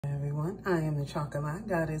everyone. I am the chocolate.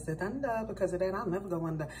 God is the thunder. Because of that, I'll never go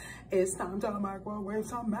under. It's time to microwave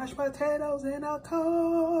some mashed potatoes in a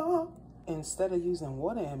cup. Instead of using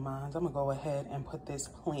water in mine, I'm gonna go ahead and put this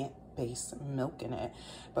plant-based milk in it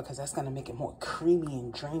because that's gonna make it more creamy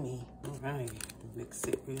and dreamy. All right, mix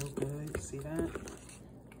it real good. See that?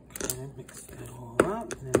 Okay, mix that all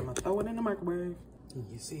up, and then I'm gonna throw it in the microwave. And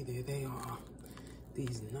you see, there they are.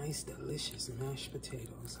 These nice, delicious mashed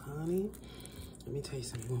potatoes, honey. Let me tell you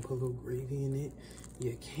something, you wanna put a little gravy in it?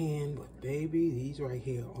 You can, but baby, these right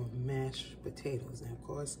here are mashed potatoes. And of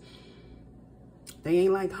course, they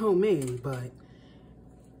ain't like homemade, but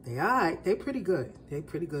they all right. They pretty good. They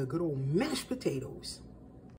pretty good. Good old mashed potatoes.